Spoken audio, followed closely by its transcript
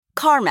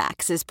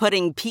CarMax is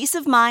putting peace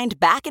of mind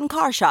back in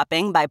car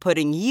shopping by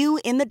putting you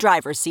in the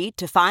driver's seat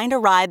to find a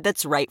ride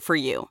that's right for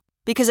you.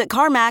 Because at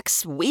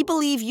CarMax, we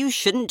believe you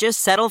shouldn't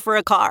just settle for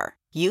a car.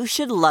 You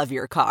should love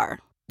your car.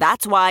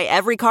 That's why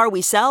every car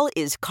we sell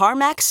is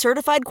CarMax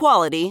certified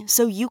quality,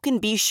 so you can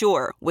be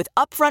sure with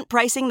upfront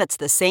pricing that's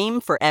the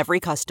same for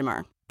every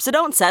customer. So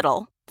don't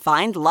settle.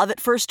 Find love at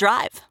first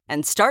drive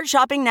and start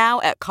shopping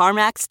now at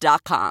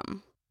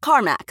CarMax.com.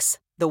 CarMax,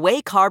 the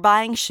way car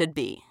buying should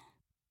be.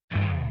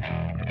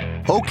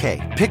 Okay,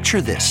 picture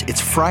this.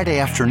 It's Friday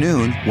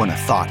afternoon when a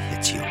thought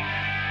hits you.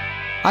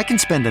 I can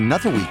spend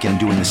another weekend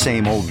doing the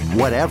same old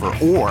whatever,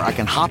 or I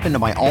can hop into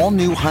my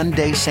all-new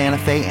Hyundai Santa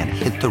Fe and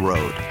hit the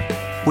road.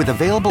 With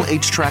available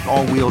H-Track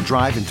all-wheel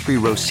drive and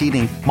 3-row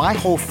seating, my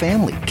whole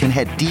family can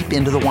head deep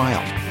into the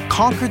wild.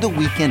 Conquer the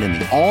weekend in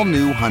the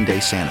all-new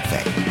Hyundai Santa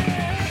Fe.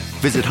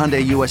 Visit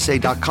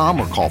HyundaiUSA.com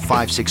or call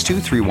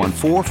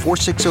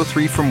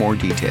 562-314-4603 for more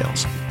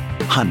details.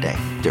 Hyundai,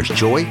 there's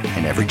joy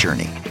in every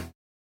journey.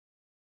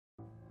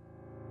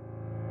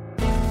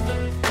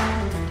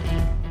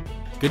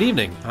 Good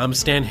evening, I'm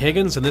Stan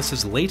Higgins, and this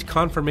is Late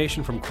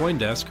Confirmation from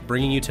CoinDesk,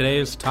 bringing you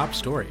today's top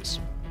stories.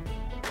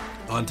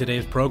 On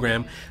today's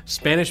program,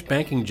 Spanish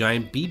banking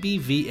giant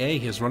BBVA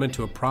has run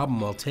into a problem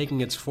while taking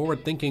its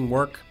forward-thinking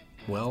work,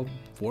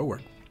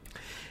 forward.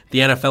 The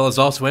NFL is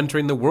also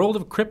entering the world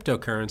of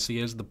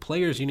cryptocurrency as the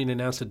Players Union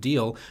announced a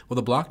deal with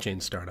a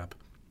blockchain startup.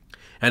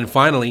 And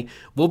finally,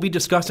 we'll be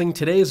discussing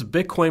today's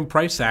Bitcoin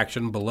price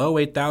action below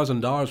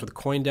 $8,000 with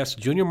CoinDesk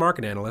junior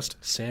market analyst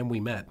Sam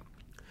Ouimet.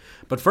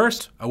 But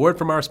first, a word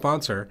from our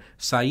sponsor,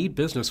 Said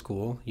Business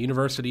School,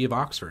 University of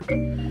Oxford.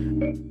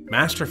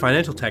 Master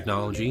Financial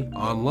Technology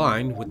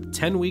online with the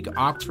 10-week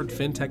Oxford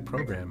FinTech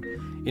program.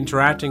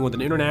 Interacting with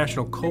an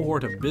international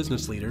cohort of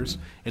business leaders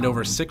and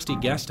over 60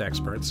 guest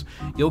experts,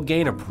 you'll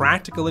gain a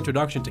practical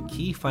introduction to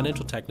key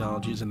financial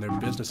technologies and their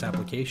business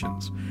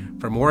applications.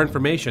 For more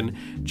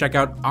information, check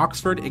out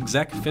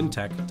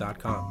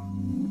oxfordexecfintech.com.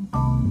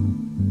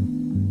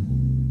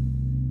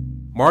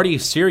 Marty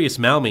Sirius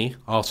Malmi,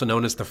 also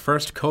known as the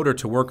first coder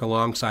to work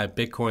alongside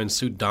Bitcoin's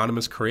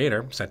pseudonymous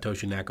creator,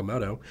 Satoshi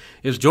Nakamoto,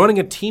 is joining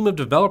a team of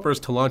developers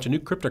to launch a new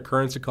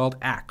cryptocurrency called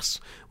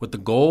Axe, with the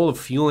goal of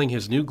fueling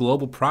his new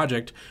global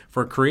project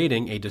for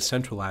creating a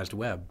decentralized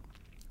web.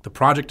 The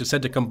project is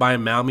said to combine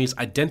Malmi's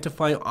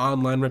Identify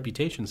Online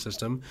Reputation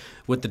system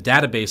with the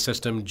database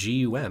system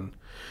GUN.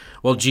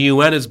 While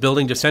GUN is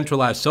building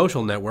decentralized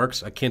social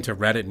networks akin to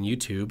Reddit and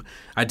YouTube,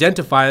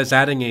 Identify is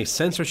adding a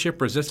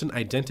censorship-resistant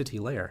identity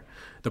layer.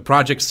 The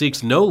project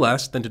seeks no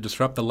less than to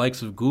disrupt the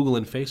likes of Google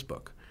and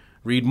Facebook.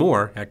 Read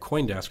more at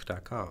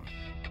Coindesk.com.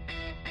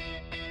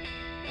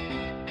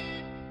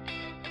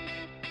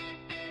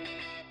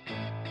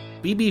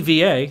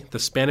 BBVA, the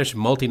Spanish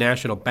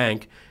multinational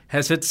bank,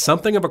 has hit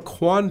something of a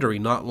quandary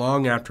not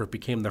long after it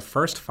became the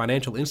first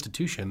financial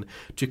institution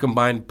to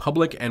combine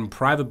public and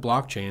private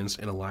blockchains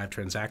in a live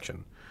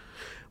transaction.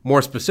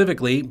 More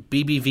specifically,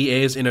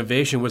 BBVA's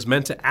innovation was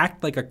meant to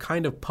act like a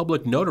kind of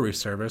public notary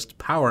service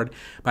powered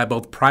by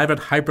both private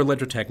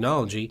hyperledger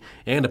technology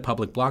and a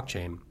public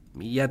blockchain.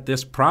 Yet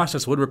this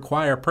process would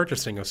require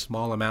purchasing a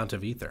small amount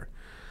of Ether.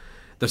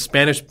 The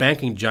Spanish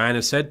banking giant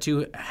is said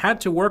to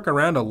had to work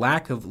around a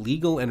lack of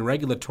legal and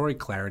regulatory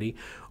clarity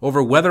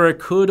over whether it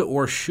could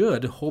or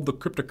should hold the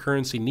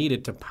cryptocurrency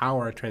needed to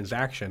power a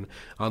transaction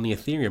on the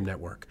Ethereum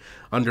network,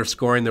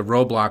 underscoring the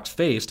roadblocks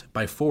faced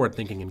by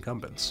forward-thinking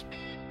incumbents.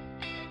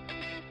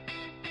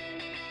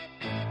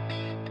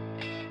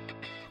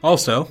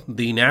 Also,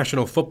 the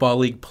National Football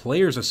League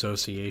Players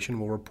Association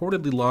will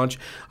reportedly launch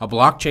a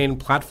blockchain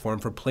platform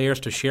for players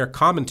to share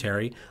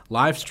commentary,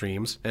 live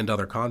streams, and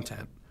other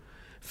content.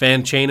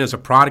 FanChain is a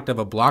product of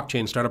a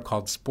blockchain startup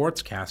called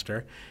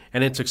Sportscaster,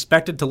 and it's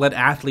expected to let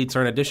athletes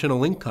earn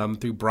additional income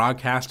through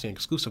broadcasting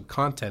exclusive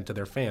content to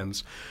their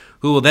fans,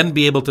 who will then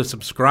be able to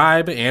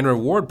subscribe and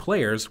reward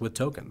players with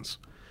tokens.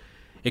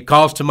 It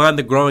calls to mind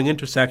the growing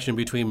intersection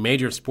between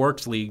major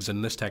sports leagues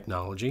and this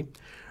technology.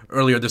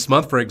 Earlier this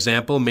month, for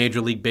example,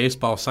 Major League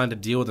Baseball signed a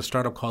deal with a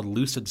startup called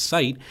Lucid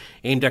Sight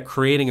aimed at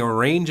creating a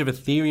range of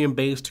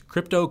Ethereum-based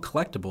crypto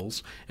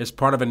collectibles as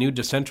part of a new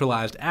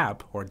decentralized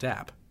app, or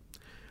dApp.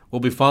 We'll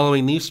be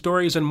following these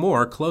stories and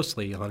more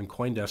closely on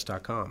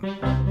Coindesk.com.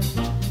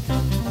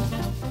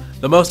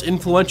 The most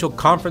influential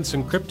conference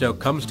in crypto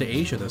comes to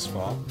Asia this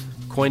fall.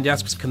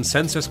 CoinDesk's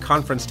Consensus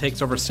Conference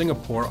takes over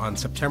Singapore on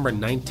September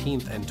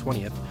 19th and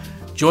 20th.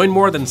 Join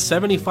more than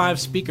 75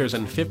 speakers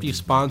and 50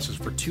 sponsors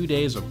for 2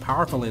 days of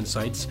powerful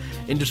insights,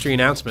 industry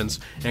announcements,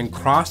 and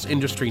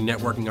cross-industry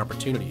networking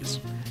opportunities.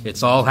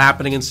 It's all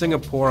happening in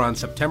Singapore on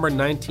September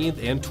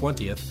 19th and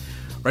 20th.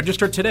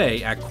 Register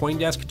today at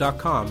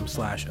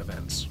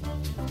Coindesk.com/events.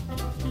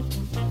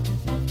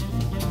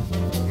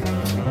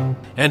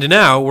 And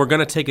now we're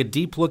going to take a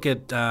deep look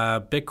at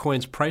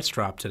Bitcoin's price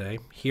drop today.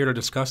 Here to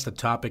discuss the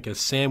topic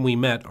is Sam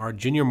Ouimet, our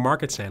junior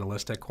markets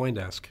analyst at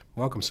CoinDesk.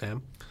 Welcome,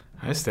 Sam.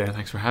 Hi, Stan.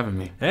 Thanks for having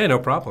me. Hey, no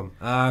problem.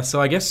 So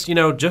I guess,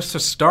 just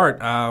to start,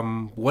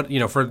 for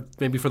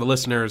the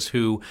listeners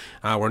who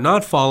were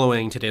not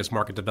following today's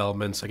market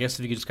developments, I guess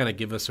if you could just kind of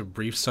give us a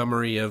brief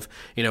summary of,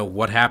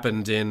 what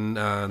happened in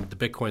the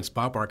Bitcoin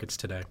spot markets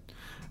today.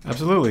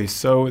 Absolutely.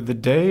 So the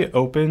day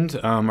opened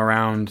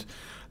around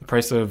the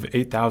price of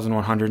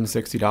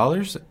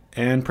 $8,160,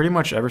 and pretty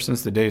much ever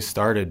since the day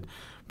started,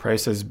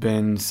 price has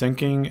been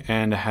sinking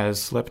and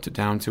has slipped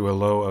down to a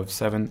low of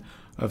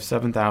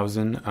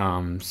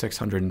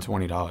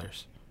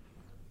 $7,620.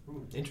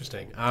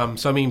 Interesting.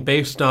 So I mean,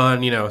 based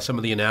on some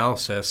of the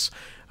analysis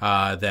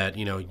that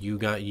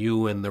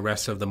you and the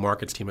rest of the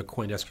markets team at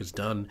CoinDesk has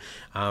done,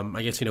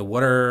 I guess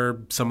what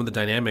are some of the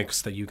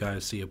dynamics that you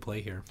guys see at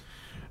play here?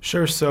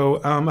 Sure.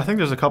 So I think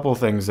there's a couple of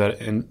things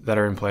that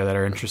are in play that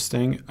are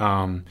interesting.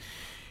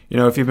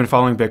 If you've been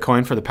following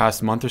Bitcoin for the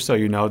past month or so,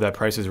 you know that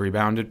price has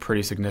rebounded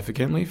pretty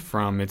significantly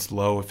from its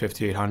low of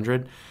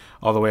 5,800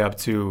 all the way up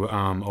to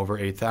over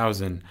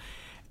 8,000.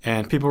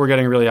 And people were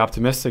getting really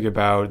optimistic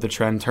about the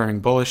trend turning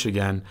bullish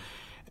again.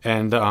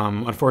 And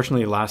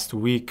unfortunately, last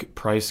week,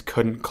 price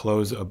couldn't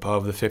close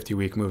above the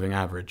 50-week moving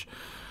average,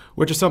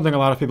 which is something a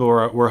lot of people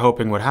were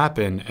hoping would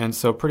happen. And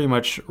so pretty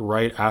much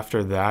right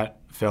after that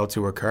failed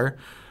to occur,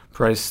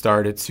 price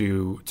started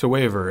to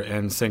waver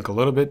and sink a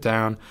little bit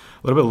down,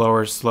 a little bit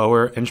lower,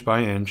 slower, inch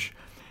by inch.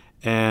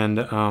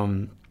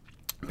 And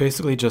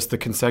basically just the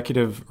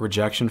consecutive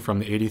rejection from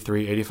the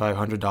 $8,300,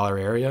 $8,500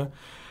 area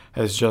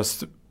has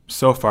just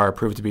so far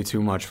proved to be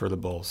too much for the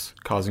bulls,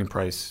 causing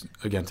price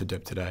again to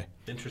dip today.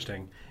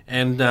 Interesting.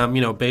 And,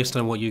 based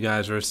on what you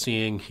guys are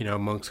seeing,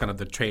 amongst kind of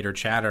the trader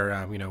chatter,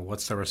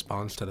 what's the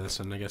response to this?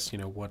 And I guess,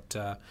 what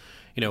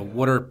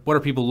are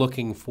people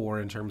looking for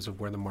in terms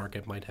of where the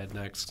market might head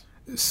next?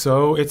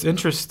 So it's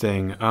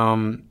interesting.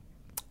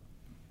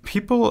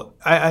 People,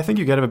 I think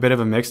you get a bit of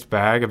a mixed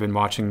bag. I've been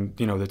watching,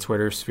 the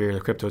Twitter sphere, the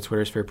crypto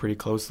Twitter sphere pretty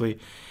closely.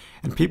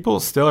 And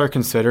people still are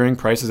considering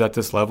prices at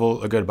this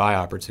level a good buy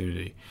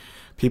opportunity.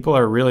 People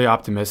are really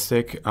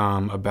optimistic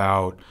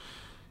about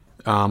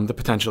the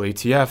potential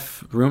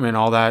ETF room and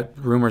all that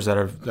rumors that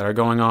are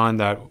going on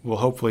that will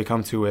hopefully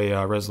come to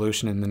a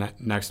resolution in the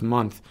next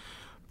month.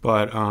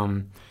 But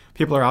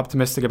people are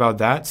optimistic about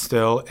that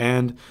still.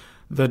 And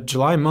the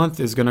July month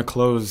is going to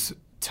close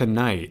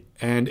tonight,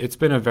 and it's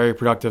been a very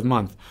productive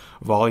month.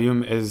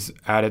 Volume is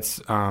at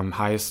its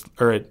highest,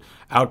 or it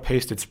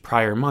outpaced its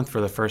prior month for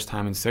the first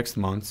time in 6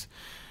 months.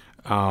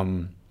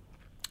 And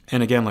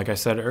again, like I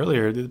said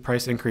earlier, the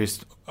price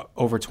increased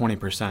over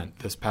 20%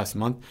 this past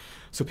month.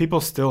 So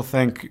people still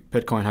think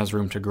Bitcoin has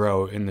room to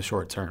grow in the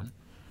short term.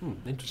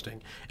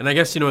 Interesting. And I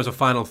guess, as a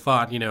final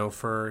thought,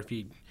 for if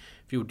you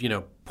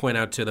point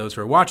out to those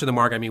who are watching the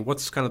market, I mean,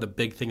 what's kind of the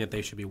big thing that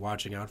they should be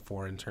watching out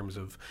for in terms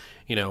of,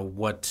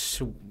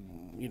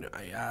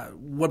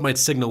 what might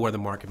signal where the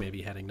market may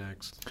be heading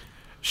next?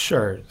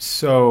 Sure.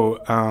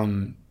 So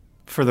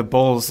for the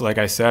bulls, like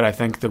I said, I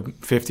think the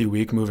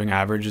 50-week moving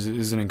average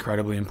is an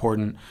incredibly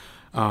important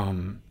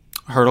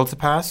hurdle to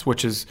pass,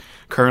 which is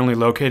currently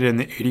located in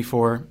the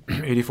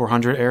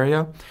 8,400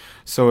 area.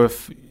 So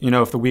if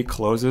the week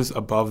closes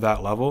above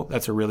that level,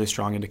 that's a really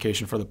strong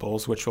indication for the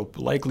bulls, which will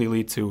likely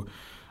lead to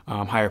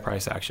higher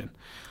price action.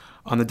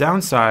 On the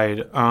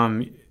downside,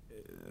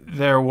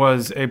 there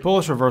was a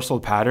bullish reversal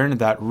pattern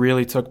that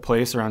really took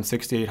place around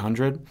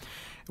 6,800,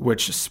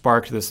 which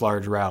sparked this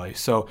large rally.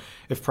 So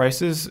if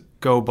prices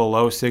go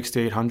below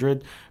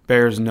 6,800,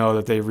 bears know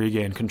that they've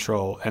regained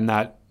control, and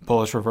that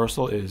bullish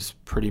reversal is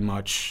pretty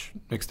much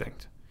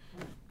extinct.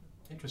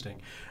 Interesting.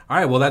 All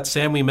right, well, that's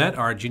Sam we met,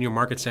 our junior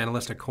markets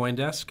analyst at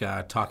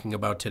CoinDesk, talking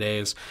about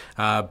today's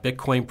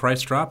Bitcoin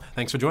price drop.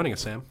 Thanks for joining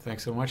us, Sam.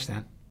 Thanks so much,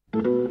 Stan.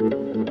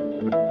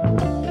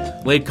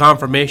 Late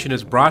Confirmation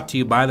is brought to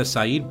you by the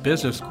Said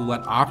Business School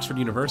at Oxford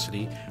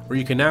University, where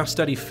you can now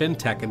study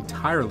fintech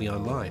entirely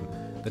online.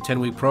 The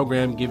 10-week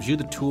program gives you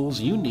the tools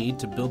you need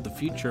to build the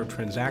future of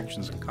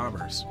transactions and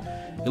commerce.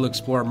 You'll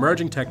explore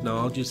emerging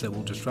technologies that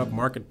will disrupt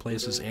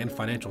marketplaces and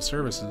financial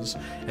services,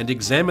 and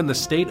examine the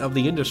state of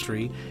the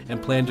industry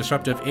and plan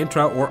disruptive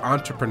intra- or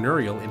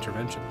entrepreneurial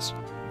interventions.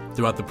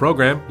 Throughout the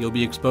program, you'll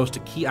be exposed to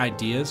key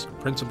ideas,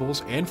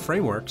 principles, and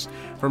frameworks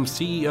from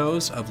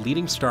CEOs of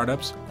leading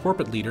startups,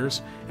 corporate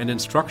leaders, and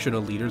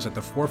instructional leaders at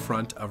the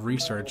forefront of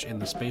research in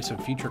the space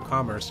of future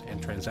commerce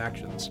and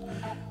transactions.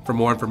 For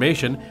more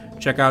information,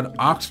 check out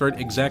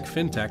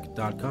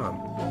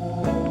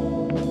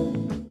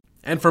oxfordexecfintech.com.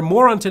 And for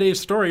more on today's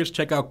stories,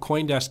 check out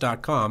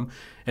Coindesk.com.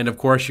 And of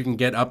course, you can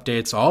get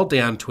updates all day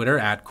on Twitter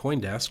at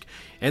Coindesk,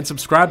 and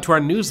subscribe to our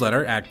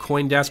newsletter at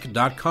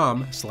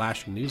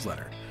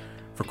Coindesk.com/newsletter.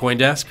 For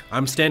CoinDesk,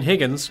 I'm Stan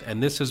Higgins,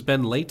 and this has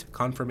been Late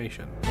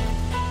Confirmation.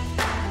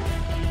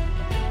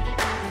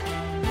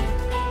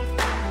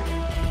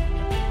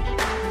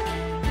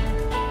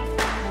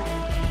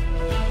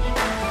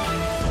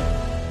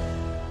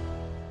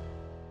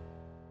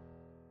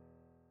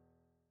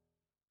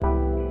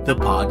 The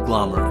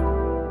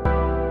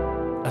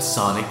Podglomerate, a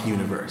sonic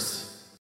universe.